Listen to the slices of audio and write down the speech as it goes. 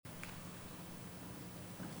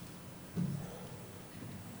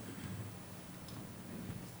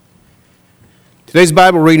Today's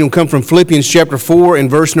Bible reading will come from Philippians chapter 4 and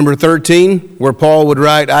verse number 13, where Paul would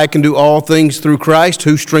write, "I can do all things through Christ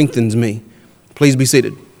who strengthens me." Please be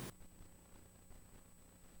seated.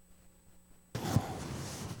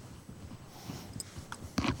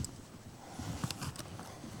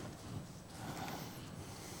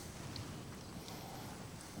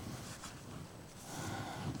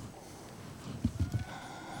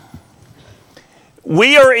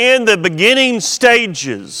 We are in the beginning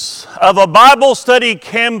stages of a Bible study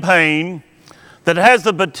campaign that has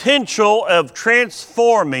the potential of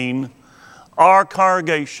transforming our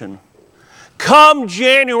congregation. Come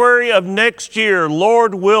January of next year,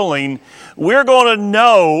 Lord willing, we're going to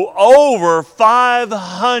know over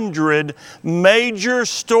 500 major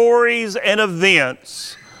stories and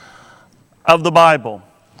events of the Bible.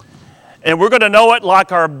 And we're going to know it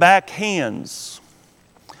like our back hands.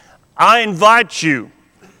 I invite you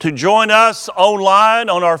to join us online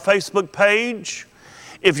on our Facebook page.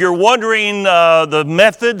 If you're wondering the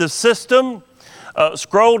method, the system,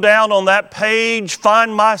 scroll down on that page,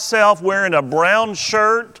 find myself wearing a brown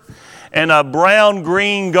shirt and a brown,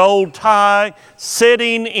 green, gold tie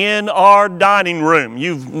sitting in our dining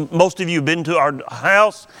room. Most of you have been to our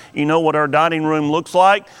house. You know what our dining room looks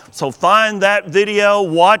like. So find that video,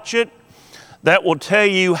 watch it. That will tell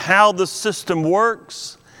you how the system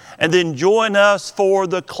works. And then join us for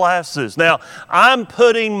the classes. Now, I'm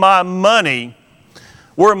putting my money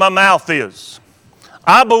where my mouth is.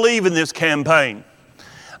 I believe in this campaign.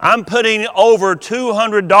 I'm putting over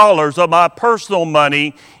 $200 of my personal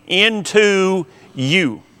money into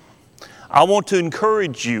you. I want to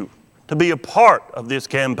encourage you to be a part of this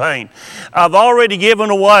campaign. I've already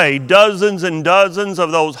given away dozens and dozens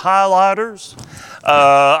of those highlighters.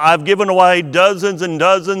 I've given away dozens and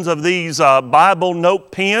dozens of these Bible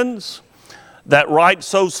note pens that write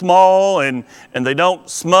so small and they don't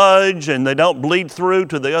smudge and they don't bleed through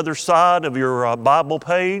to the other side of your Bible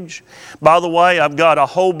page. By the way, I've got a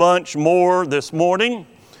whole bunch more this morning.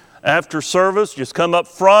 After service, just come up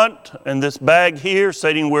front and this bag here,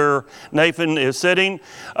 sitting where Nathan is sitting,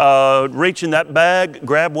 reach in that bag,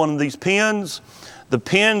 grab one of these pens. The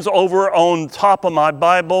pens over on top of my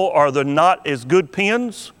Bible are the not as good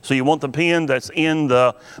pens. So you want the pen that's in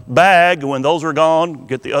the bag. When those are gone,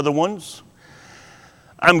 get the other ones.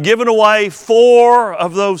 I'm giving away 4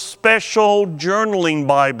 of those special journaling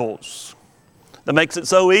Bibles that makes it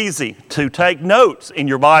so easy to take notes in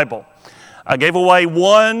your Bible. I gave away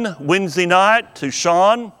one Wednesday night to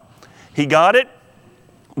Sean. He got it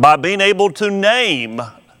by being able to name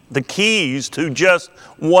the keys to just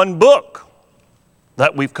one book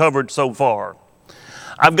that we've covered so far.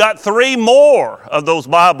 I've got 3 more of those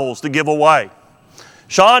Bibles to give away.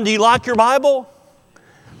 Sean, do you like your Bible?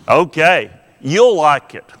 Okay, you'll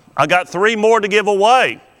like it. I got 3 more to give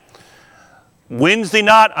away. Wednesday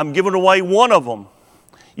night, I'm giving away one of them.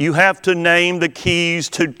 You have to name the keys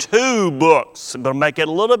to 2 books. I'm going to make it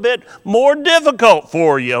a little bit more difficult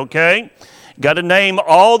for you, okay? Got to name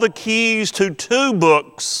all the keys to 2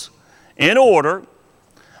 books in order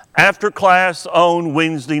after class on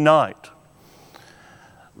Wednesday night.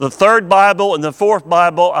 The 3rd Bible and the 4th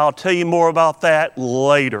Bible, I'll tell you more about that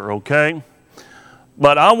later, okay?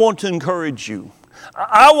 But I want to encourage you.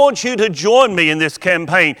 I want you to join me in this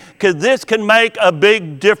campaign because this can make a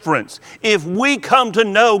big difference. If we come to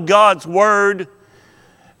know God's Word,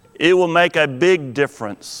 it will make a big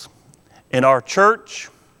difference in our church,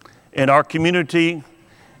 in our community,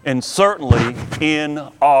 and certainly in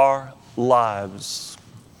our lives.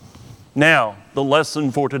 Now, the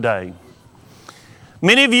lesson for today.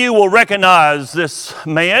 Many of you will recognize this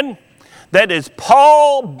man. That is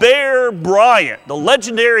Paul Bear Bryant, the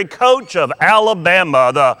legendary coach of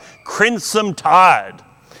Alabama, the Crimson Tide.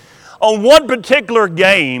 On one particular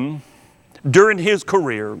game during his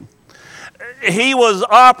career, he was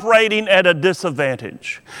operating at a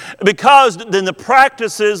disadvantage because in the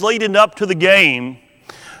practices leading up to the game,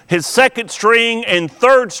 his 2nd string and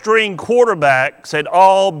 3rd string quarterbacks had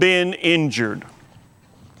all been injured.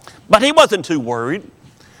 But he wasn't too worried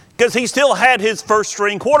because he still had his 1st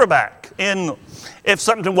string quarterback. And if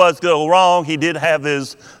something was to go wrong, he did have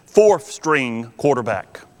his 4th string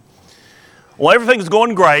quarterback. Well, everything's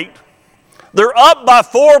going great. They're up by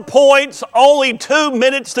 4 points, only 2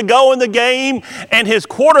 minutes to go in the game, and his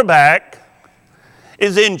quarterback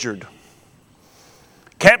is injured.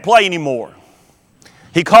 Can't play anymore.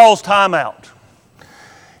 He calls timeout.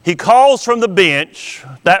 He calls from the bench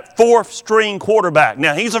that 4th string quarterback.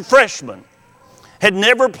 Now, he's a freshman, had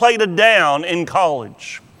never played a down in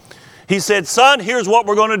college. He said, "Son, here's what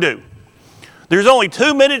we're going to do. There's only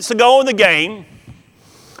 2 minutes to go in the game.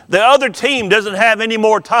 The other team doesn't have any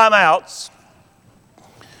more timeouts.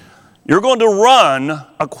 You're going to run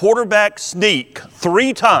a quarterback sneak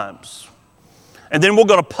 3 times, and then we're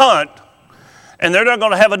going to punt, and they're not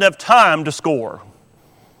going to have enough time to score.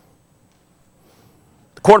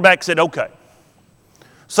 The quarterback said, okay.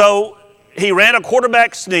 So he ran a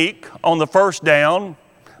quarterback sneak on the first down,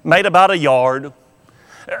 made about a yard.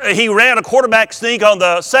 He ran a quarterback sneak on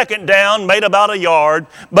the second down, made about a yard,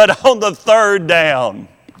 but on the third down,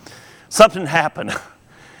 something happened.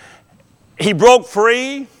 He broke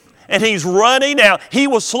free, and he's running. Now, he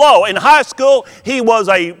was slow. In high school, he was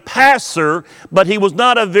a passer, but he was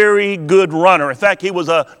not a very good runner. In fact, he was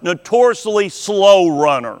a notoriously slow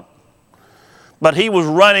runner. But he was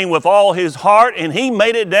running with all his heart, and he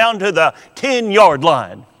made it down to the 10-yard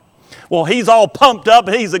line. Well, he's all pumped up,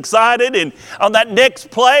 and he's excited, and on that next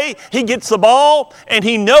play, he gets the ball, and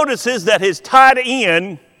he notices that his tight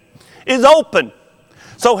end is open.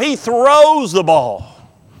 So he throws the ball.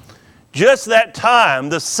 Just that time,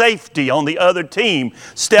 the safety on the other team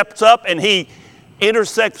steps up, and he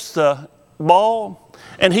intercepts the ball,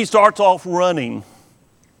 and he starts off running.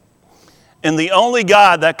 And the only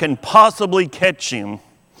guy that can possibly catch him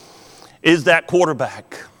is that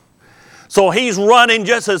quarterback. So he's running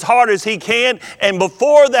just as hard as he can, and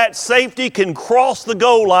before that safety can cross the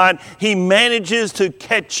goal line, he manages to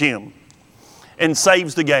catch him and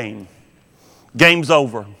saves the game. Game's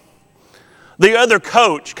over. The other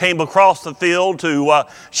coach came across the field to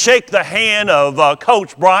shake the hand of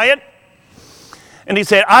Coach Bryant, and he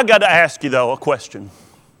said, I got to ask you, though, a question.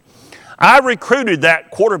 I recruited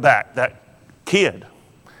that quarterback, that kid,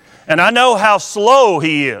 and I know how slow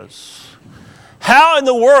he is. How in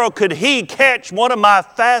the world could he catch one of my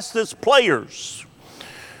fastest players?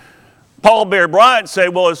 Paul Bear Bryant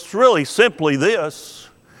said, well, it's really simply this.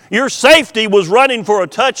 Your safety was running for a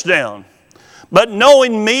touchdown, but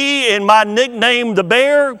knowing me and my nickname, the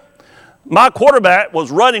Bear, my quarterback was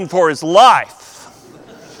running for his life.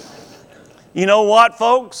 You know what,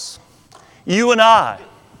 folks? You and I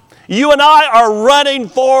are running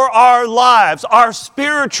for our lives, our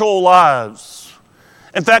spiritual lives.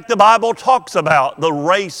 In fact, the Bible talks about the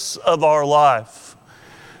race of our life.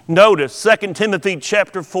 Notice 2 Timothy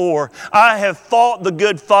chapter 4, I have fought the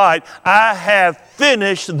good fight. I have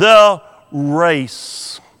finished the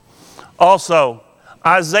race. Also,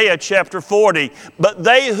 Isaiah chapter 40, but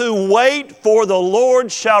they who wait for the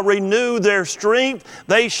Lord shall renew their strength.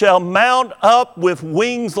 They shall mount up with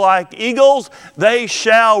wings like eagles. They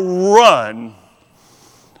shall run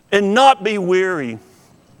and not be weary.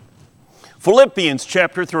 Philippians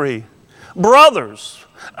chapter 3, brothers,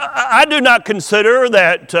 I do not consider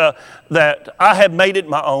that I have made it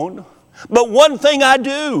my own, but one thing I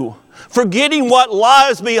do, forgetting what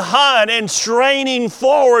lies behind and straining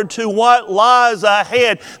forward to what lies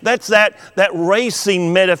ahead. That's that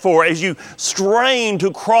racing metaphor as you strain to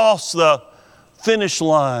cross the finish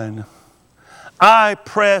line. I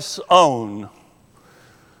press on.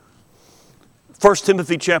 1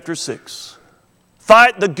 Timothy chapter 6.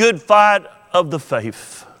 Fight the good fight of the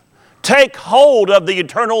faith. Take hold of the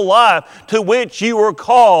eternal life to which you were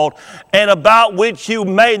called and about which you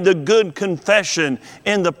made the good confession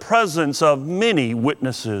in the presence of many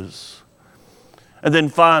witnesses. And then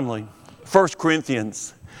finally, 1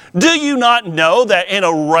 Corinthians. Do you not know that in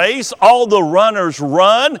a race all the runners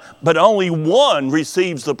run, but only one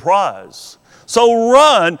receives the prize? So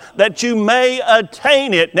run that you may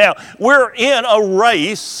attain it. Now, we're in a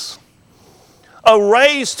race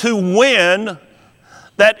to win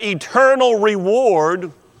that eternal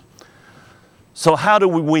reward. So how do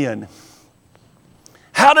we win?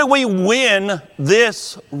 How do we win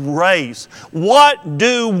this race? What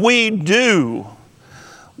do we do?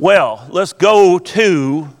 Well, let's go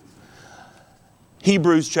to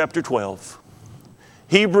Hebrews chapter 12.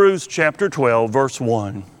 Hebrews chapter 12, verse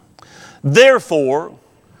 1. Therefore,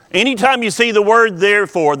 anytime you see the word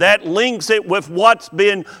therefore, that links it with what's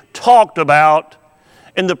been talked about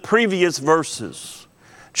in the previous verses.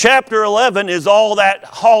 Chapter 11 is all that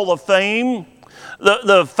hall of fame,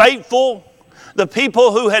 the faithful, the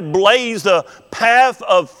people who had blazed a path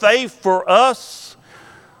of faith for us.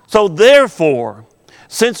 So therefore,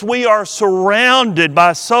 since we are surrounded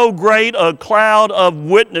by so great a cloud of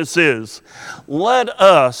witnesses, let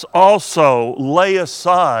us also lay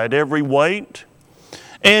aside every weight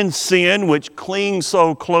and sin which clings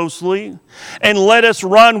so closely, and let us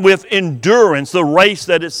run with endurance the race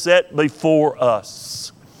that is set before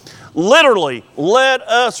us. Literally, let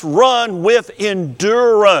us run with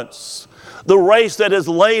endurance the race that is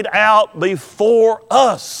laid out before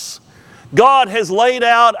us. God has laid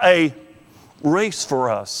out a race for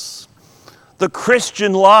us, the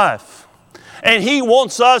Christian life, and He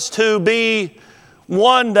wants us to be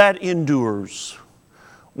one that endures,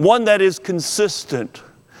 one that is consistent,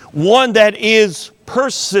 one that is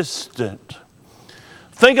persistent.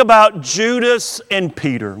 Think about Judas and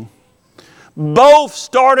Peter. Both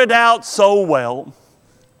started out so well.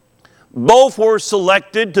 Both were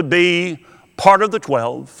selected to be part of the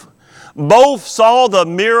 12. Both saw the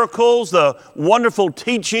miracles, the wonderful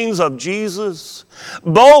teachings of Jesus.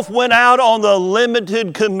 Both went out on the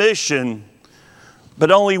limited commission, but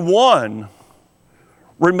only one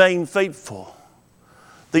remained faithful.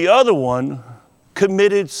 The other one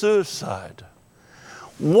committed suicide.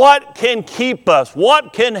 What can keep us?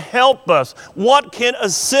 What can help us? What can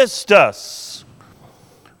assist us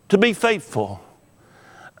to be faithful?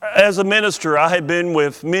 As a minister, I have been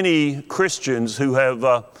with many Christians who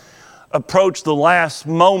have approached the last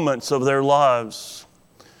moments of their lives.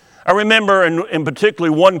 I remember in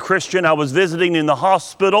particularly one Christian I was visiting in the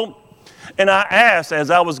hospital, and I asked as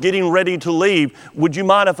I was getting ready to leave, would you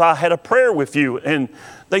mind if I had a prayer with you? And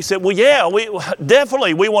they said, well, yeah, we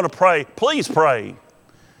want to pray. Please pray.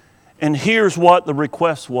 And here's what the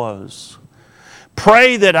request was.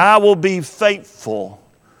 Pray that I will be faithful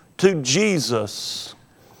to Jesus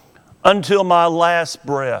until my last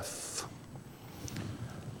breath.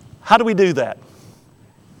 How do we do that?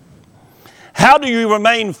 How do you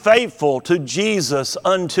remain faithful to Jesus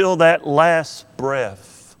until that last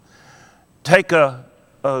breath? Take a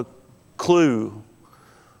clue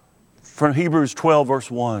from Hebrews 12, verse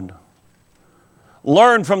 1.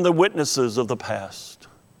 Learn from the witnesses of the past.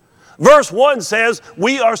 Verse 1 says,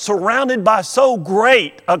 we are surrounded by so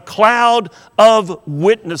great a cloud of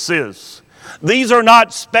witnesses. These are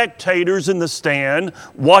not spectators in the stand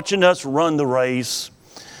watching us run the race.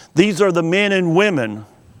 These are the men and women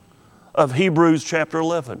of Hebrews chapter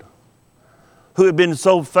 11 who have been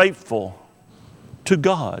so faithful to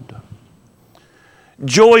God.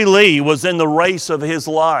 Joy Lee was in the race of his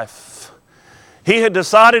life. He had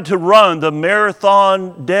decided to run the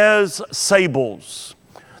Marathon des Sables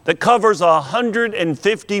that covers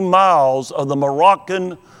 150 miles of the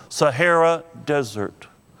Moroccan Sahara Desert.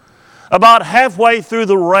 About halfway through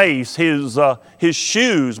the race, his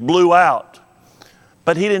shoes blew out,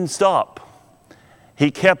 but he didn't stop. He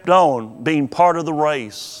kept on being part of the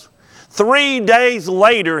race. 3 days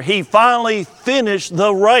later, he finally finished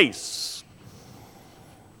the race.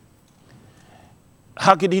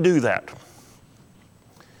 How could he do that?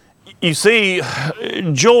 You see,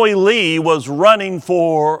 Joy Lee was running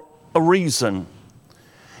for a reason.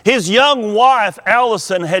 His young wife,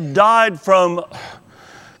 Allison, had died from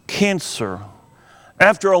cancer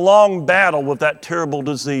after a long battle with that terrible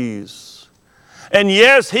disease. And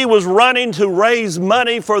yes, he was running to raise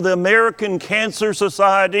money for the American Cancer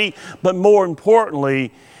Society, but more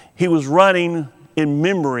importantly, he was running in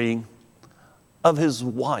memory of his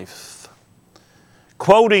wife.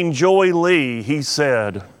 Quoting Joy Lee, he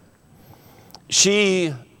said,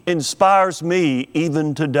 "She inspires me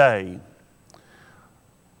even today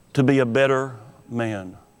to be a better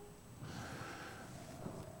man."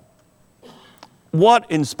 What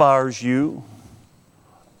inspires you?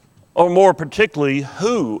 Or more particularly,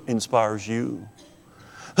 who inspires you?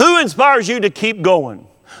 Who inspires you to keep going?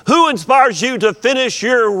 Who inspires you to finish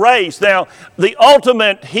your race? Now, the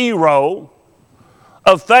ultimate hero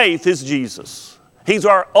of faith is Jesus. He's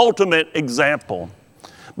our ultimate example.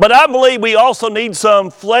 But I believe we also need some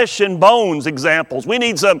flesh and bones examples. We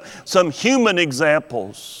need some human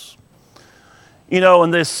examples. You know,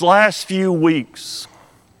 in this last few weeks,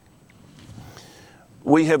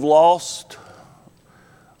 we have lost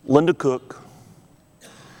Linda Cook.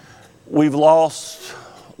 We've lost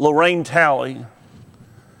Lorraine Talley.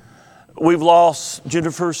 We've lost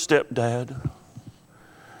Jennifer's stepdad.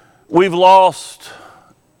 We've lost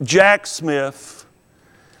Jack Smith.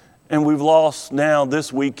 And we've lost now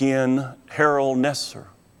this weekend Harold Nesser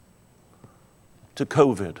to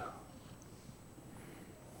COVID.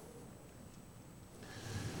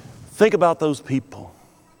 Think about those people.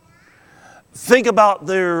 Think about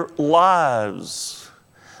their lives.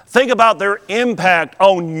 Think about their impact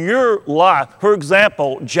on your life. For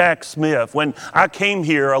example, Jack Smith. When I came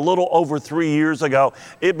here a little over 3 years ago,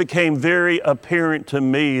 it became very apparent to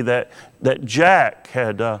me that Jack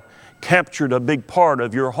had captured a big part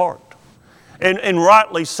of your heart. And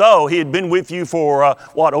rightly so. He had been with you for,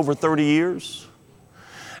 over 30 years?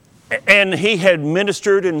 And he had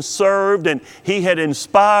ministered and served, and he had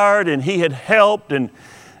inspired, and he had helped, and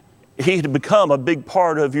he had become a big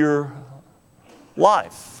part of your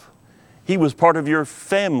life. He was part of your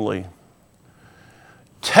family.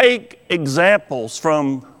 Take examples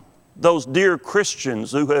from those dear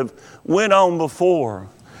Christians who have went on before.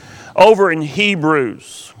 Over in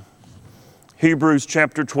Hebrews Hebrews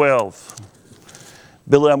chapter 12.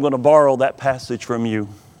 Billy, I'm going to borrow that passage from you.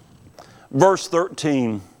 Verse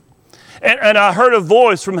 13. And I heard a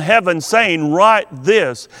voice from heaven saying, write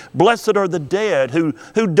this, blessed are the dead who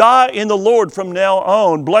die in the Lord from now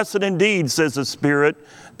on. Blessed indeed, says the Spirit,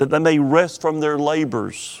 that they may rest from their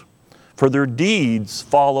labors, for their deeds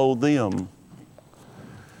follow them.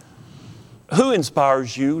 Who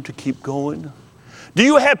inspires you to keep going? Do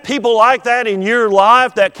you have people like that in your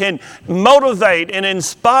life that can motivate and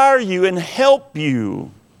inspire you and help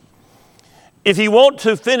you? If you want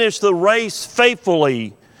to finish the race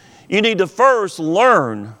faithfully, you need to first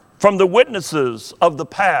learn from the witnesses of the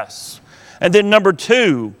past. And then number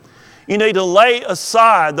two, you need to lay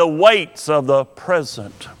aside the weights of the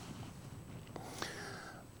present.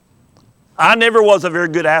 I never was a very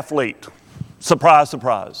good athlete. Surprise,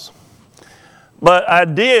 surprise. But I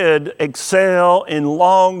did excel in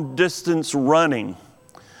long distance running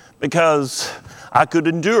because I could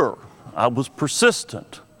endure. I was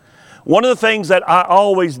persistent. One of the things that I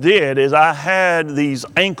always did is I had these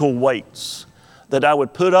ankle weights that I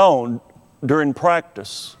would put on during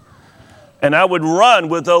practice. And I would run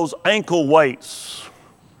with those ankle weights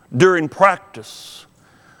during practice.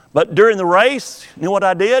 But during the race, you know what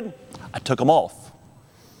I did? I took them off.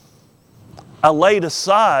 I laid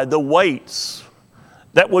aside the weights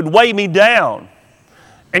that would weigh me down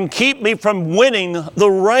and keep me from winning the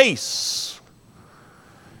race.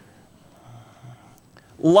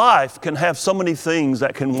 Life can have so many things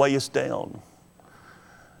that can weigh us down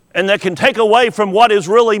and that can take away from what is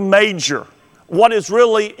really major, what is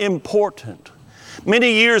really important.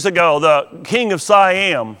 Many years ago, the king of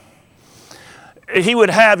Siam, he would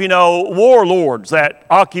have, warlords that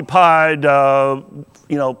occupied,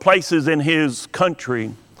 places in his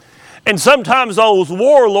country. And sometimes those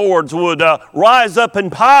warlords would rise up in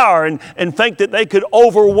power and think that they could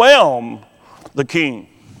overwhelm the king.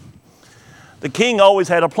 The king always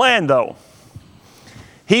had a plan, though.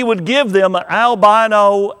 He would give them an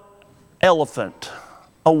albino elephant,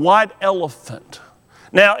 a white elephant.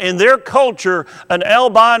 Now, in their culture, an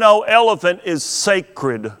albino elephant is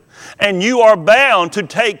sacred, and you are bound to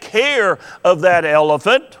take care of that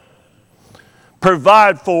elephant,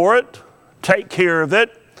 provide for it, take care of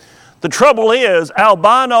it. The trouble is,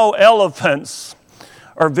 albino elephants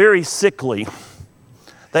are very sickly.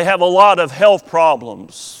 They have a lot of health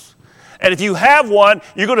problems. And if you have one,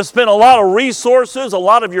 you're going to spend a lot of resources, a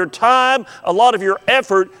lot of your time, a lot of your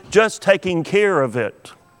effort just taking care of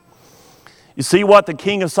it. You see what the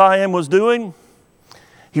king of Siam was doing?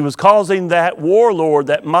 He was causing that warlord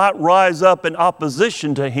that might rise up in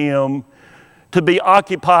opposition to him to be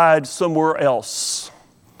occupied somewhere else,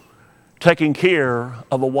 taking care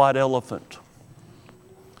of a white elephant.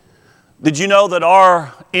 Did you know that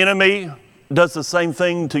our enemy does the same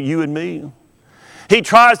thing to you and me? He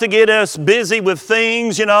tries to get us busy with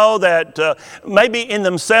things, that maybe in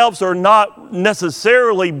themselves are not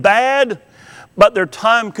necessarily bad, but they're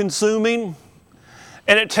time consuming.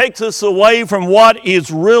 And it takes us away from what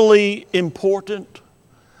is really important.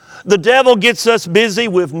 The devil gets us busy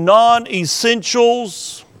with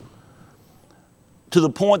non-essentials to the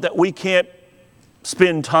point that we can't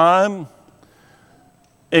spend time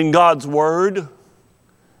in God's Word,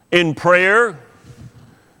 in prayer,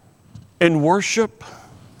 in worship.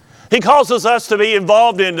 He causes us to be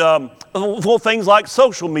involved in things like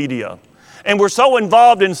social media. And we're so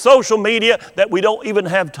involved in social media that we don't even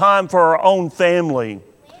have time for our own family.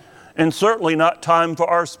 And certainly not time for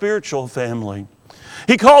our spiritual family.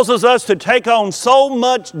 He causes us to take on so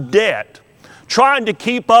much debt, trying to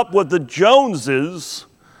keep up with the Joneses,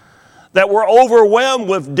 that we're overwhelmed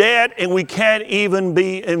with debt and we can't even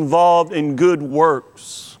be involved in good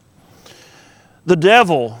works. The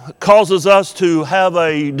devil causes us to have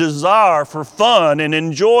a desire for fun and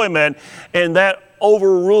enjoyment, and that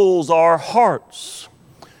overrules our hearts.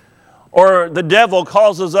 Or the devil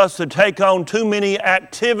causes us to take on too many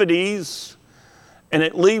activities, and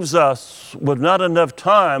it leaves us with not enough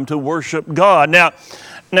time to worship God. Now,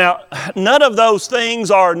 none of those things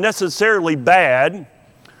are necessarily bad.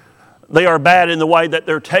 They are bad in the way that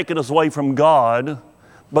they're taking us away from God,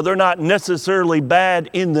 but they're not necessarily bad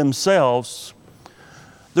in themselves.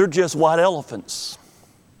 They're just white elephants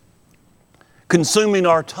consuming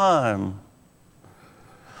our time.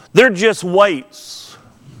 They're just weights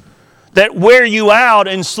that wear you out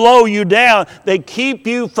and slow you down. They keep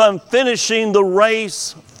you from finishing the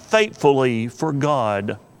race faithfully for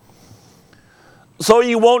God. So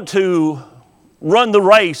you want to run the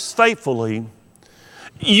race faithfully,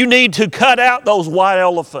 you need to cut out those white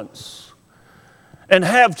elephants and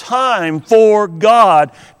have time for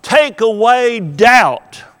God. Take away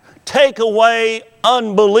doubt. take away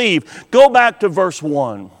unbelief. Go back to verse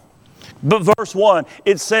 1. But verse 1,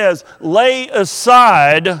 it says, lay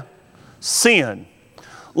aside sin.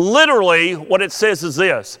 Literally, what it says is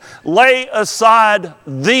this: lay aside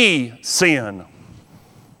the sin,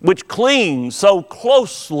 which clings so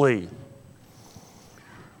closely.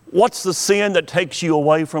 What's the sin that takes you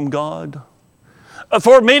away from God?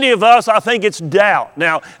 For many of us, I think it's doubt.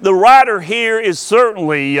 Now, the writer here is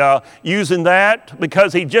certainly using that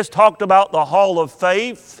because he just talked about the hall of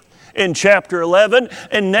faith in chapter 11,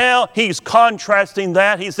 and now he's contrasting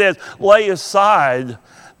that. He says, lay aside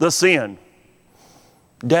the sin.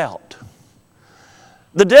 Doubt.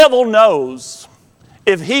 The devil knows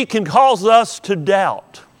if he can cause us to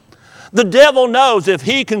doubt. The devil knows if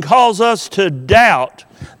he can cause us to doubt,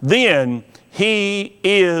 then he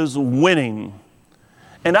is winning.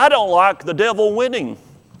 And I don't like the devil winning.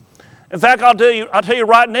 In fact, I'll tell you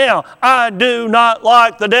right now, I do not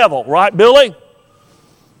like the devil. Right, Billy?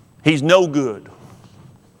 He's no good.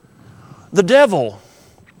 The devil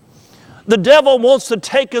wants to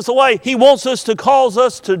take us away. He wants us to cause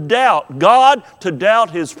us to doubt God, to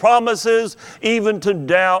doubt His promises, even to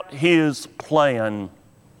doubt His plan.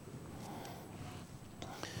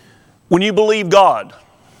 When you believe God,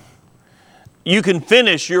 you can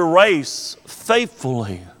finish your race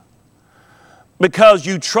faithfully because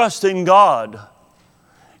you trust in God.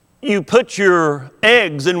 You put your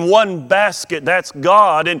eggs in one basket, that's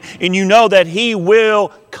God, and you know that He will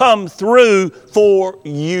come through for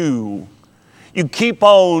you. You keep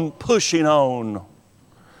on pushing on.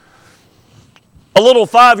 A little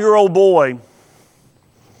 5-year-old boy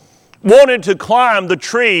wanted to climb the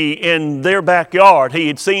tree in their backyard. He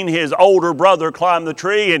had seen his older brother climb the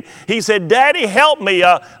tree, and he said, "Daddy, help me.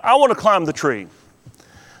 I want to climb the tree."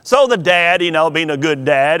 So the dad, being a good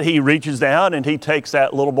dad, he reaches down and he takes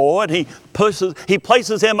that little boy and he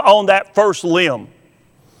places him on that first limb.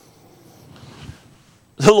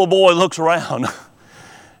 The little boy looks around.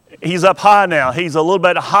 He's up high now. He's a little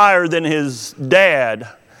bit higher than his dad.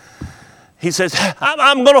 He says,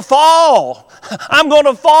 I'm going to fall. I'm going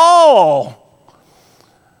to fall.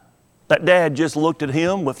 That dad just looked at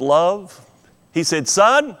him with love. He said,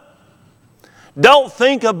 "Son, don't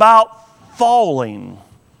think about falling.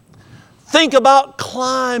 Think about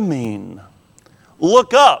climbing.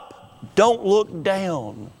 Look up. Don't look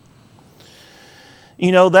down."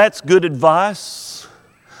 That's good advice.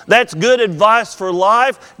 That's good advice for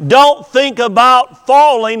life. Don't think about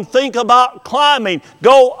falling. Think about climbing.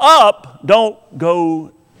 Go up. Don't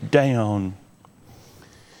go down.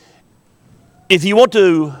 If you want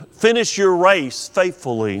to finish your race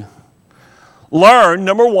faithfully, learn,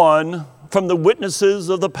 number one, from the witnesses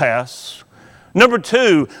of the past. Number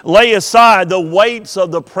two, lay aside the weights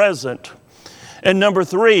of the present. And number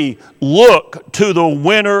three, look to the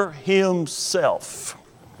winner Himself.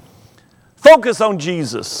 Focus on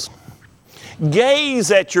Jesus.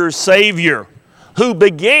 Gaze at your Savior, who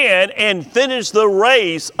began and finished the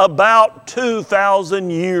race about 2,000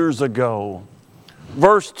 years ago.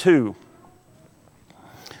 Verse 2.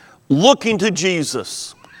 Looking to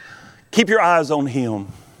Jesus. Keep your eyes on Him.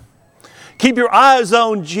 Keep your eyes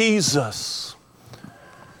on Jesus.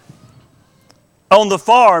 On the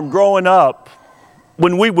farm growing up,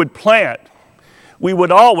 when we would plant, we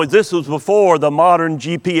would always, this was before the modern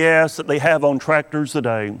GPS that they have on tractors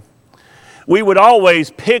today, we would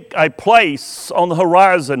always pick a place on the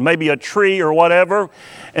horizon, maybe a tree or whatever,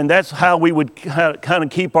 and that's how we would kind of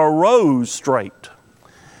keep our rows straight.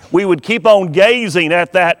 We would keep on gazing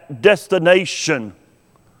at that destination.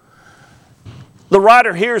 The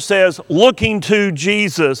writer here says, looking to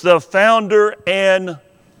Jesus, the founder and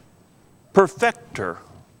perfecter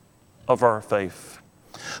of our faith,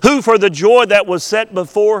 who for the joy that was set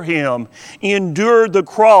before Him endured the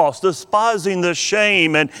cross, despising the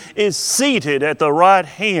shame, and is seated at the right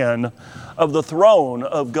hand of the throne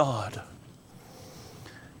of God.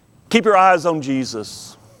 Keep your eyes on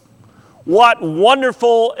Jesus. What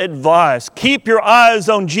wonderful advice. Keep your eyes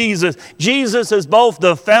on Jesus. Jesus is both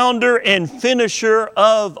the founder and finisher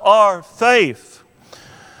of our faith.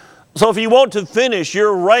 So if you want to finish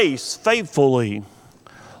your race faithfully,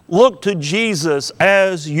 look to Jesus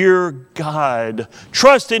as your guide.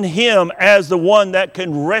 Trust in Him as the one that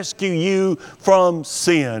can rescue you from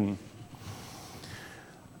sin.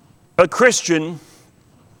 A Christian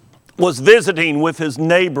was visiting with his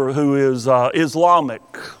neighbor who is Islamic,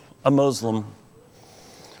 a Muslim,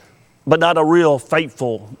 but not a real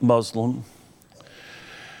faithful Muslim.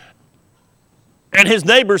 And his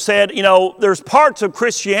neighbor said, there's parts of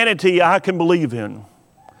Christianity I can believe in.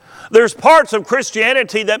 There's parts of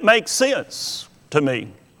Christianity that make sense to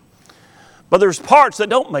me. But there's parts that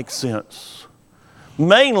don't make sense.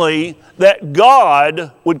 Mainly that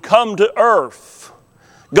God would come to earth,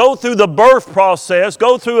 go through the birth process,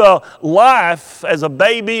 go through a life as a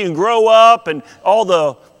baby and grow up and all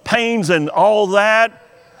the pains and all that.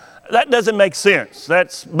 That doesn't make sense.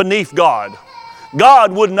 That's beneath God.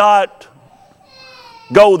 God would not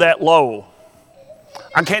go that low.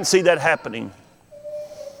 I can't see that happening.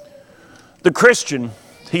 The Christian,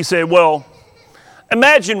 he said, well,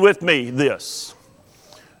 imagine with me this,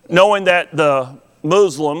 knowing that the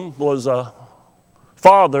Muslim was a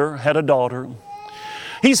father, had a daughter.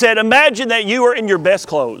 He said, imagine that you are in your best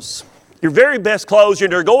clothes, your very best clothes,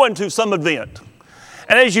 and you're going to some event.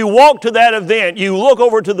 And as you walk to that event, you look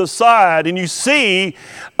over to the side and you see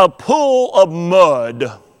a pool of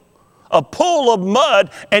mud. A pool of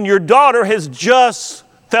mud, and your daughter has just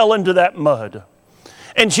fell into that mud.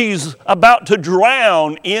 And she's about to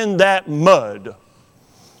drown in that mud.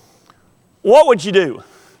 What would you do?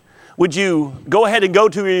 Would you go ahead and go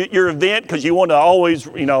to your event because you want to always,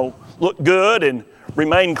 look good and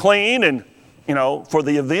remain clean and, for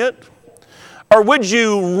the event? Or would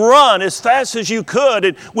you run as fast as you could,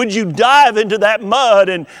 and would you dive into that mud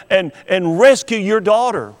and rescue your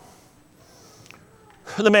daughter?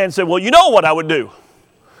 The man said, well, you know what I would do.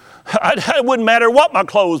 It wouldn't matter what my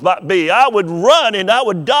clothes might be. I would run and I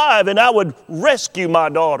would dive and I would rescue my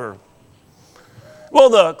daughter. Well,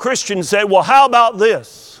 the Christian said, well, how about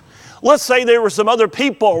this? Let's say there were some other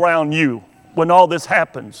people around you when all this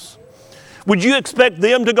happens. Would you expect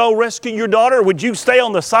them to go rescue your daughter? Or would you stay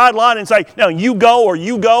on the sideline and say, no, you go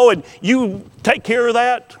and you take care of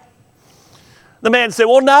that? The man said,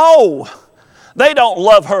 well, no. They don't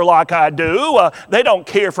love her like I do. They don't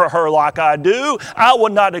care for her like I do. I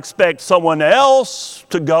would not expect someone else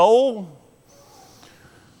to go.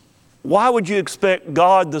 Why would you expect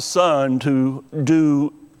God the Son to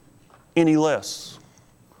do any less?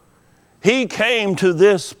 He came to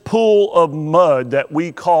this pool of mud that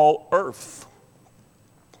we call earth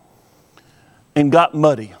and got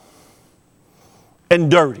muddy and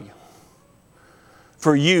dirty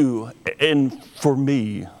for you and for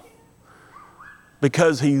me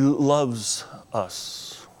because He loves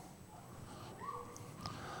us.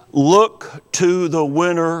 Look to the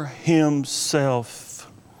winner Himself.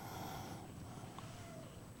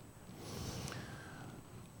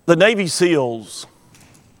 The Navy SEALs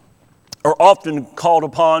are often called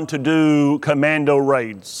upon to do commando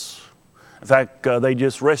raids. In fact, they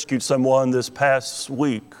just rescued someone this past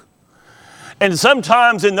week. And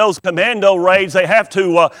sometimes in those commando raids, they have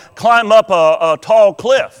to climb up a tall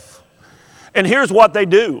cliff. And here's what they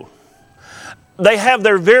do. They have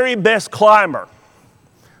their very best climber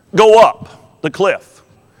go up the cliff.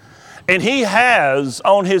 And he has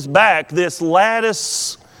on his back this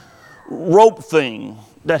lattice rope thing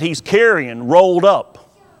that he's carrying rolled up.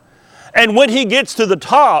 And when he gets to the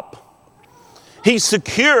top, he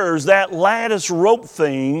secures that lattice rope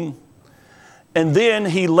thing, and then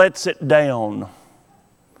he lets it down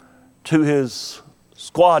to his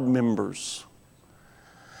squad members.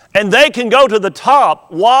 And they can go to the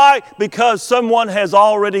top. Why? Because someone has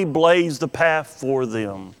already blazed the path for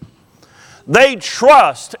them. They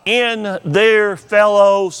trust in their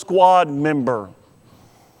fellow squad member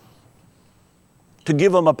to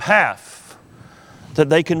give them a path that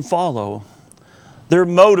they can follow. They're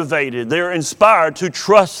motivated, they're inspired to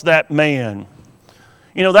trust that man.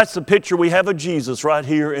 That's the picture we have of Jesus right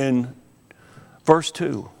here in verse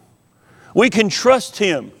 2. We can trust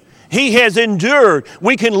Him. He has endured.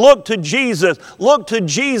 We can look to Jesus. Look to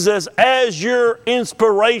Jesus as your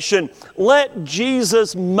inspiration. Let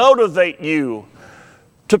Jesus motivate you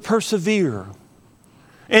to persevere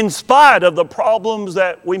in spite of the problems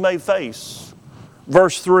that we may face.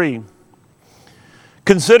 Verse 3.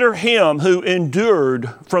 Consider Him who endured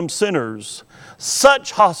from sinners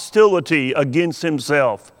such hostility against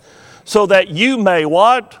Himself, so that you may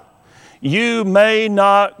what? You may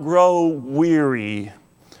not grow weary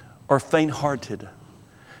or faint-hearted.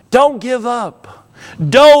 Don't give up.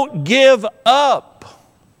 Don't give up.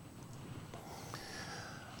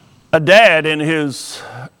 A dad and his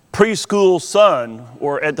preschool son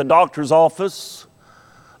were at the doctor's office.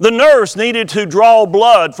 The nurse needed to draw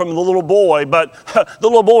blood from the little boy, but the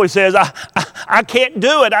little boy says, I can't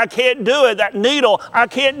do it. I can't do it. That needle, I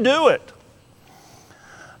can't do it.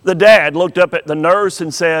 The dad looked up at the nurse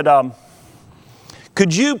and said,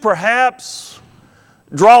 could you perhaps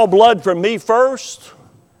draw blood from me first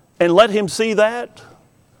and let him see that?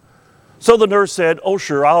 So the nurse said, oh,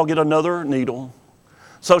 sure, I'll get another needle.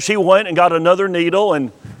 So she went and got another needle,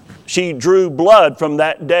 and she drew blood from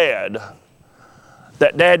that dad.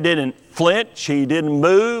 That dad didn't flinch, he didn't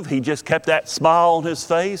move, he just kept that smile on his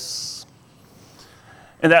face.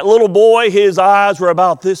 And that little boy, his eyes were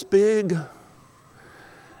about this big.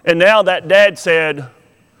 And now that dad said,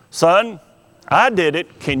 "Son, I did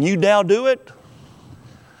it. Can you now do it?"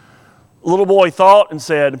 The little boy thought and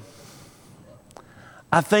said,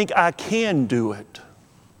 "I think I can do it."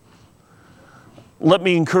 Let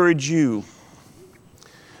me encourage you.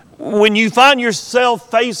 When you find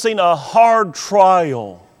yourself facing a hard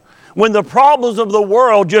trial, when the problems of the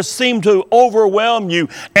world just seem to overwhelm you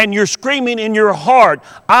and you're screaming in your heart,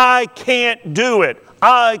 "I can't do it.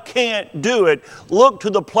 I can't do it." Look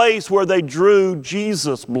to the place where they drew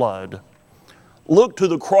Jesus' blood. Look to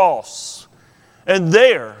the cross, and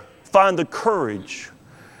there find the courage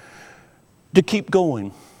to keep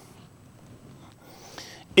going.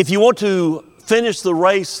 If you want to finish the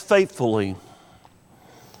race faithfully,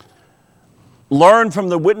 learn from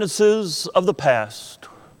the witnesses of the past.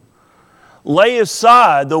 Lay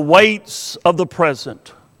aside the weights of the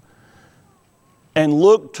present and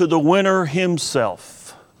look to the winner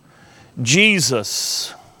himself,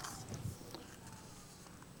 Jesus,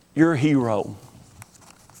 your hero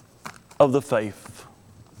of the faith,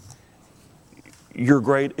 your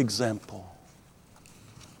great example.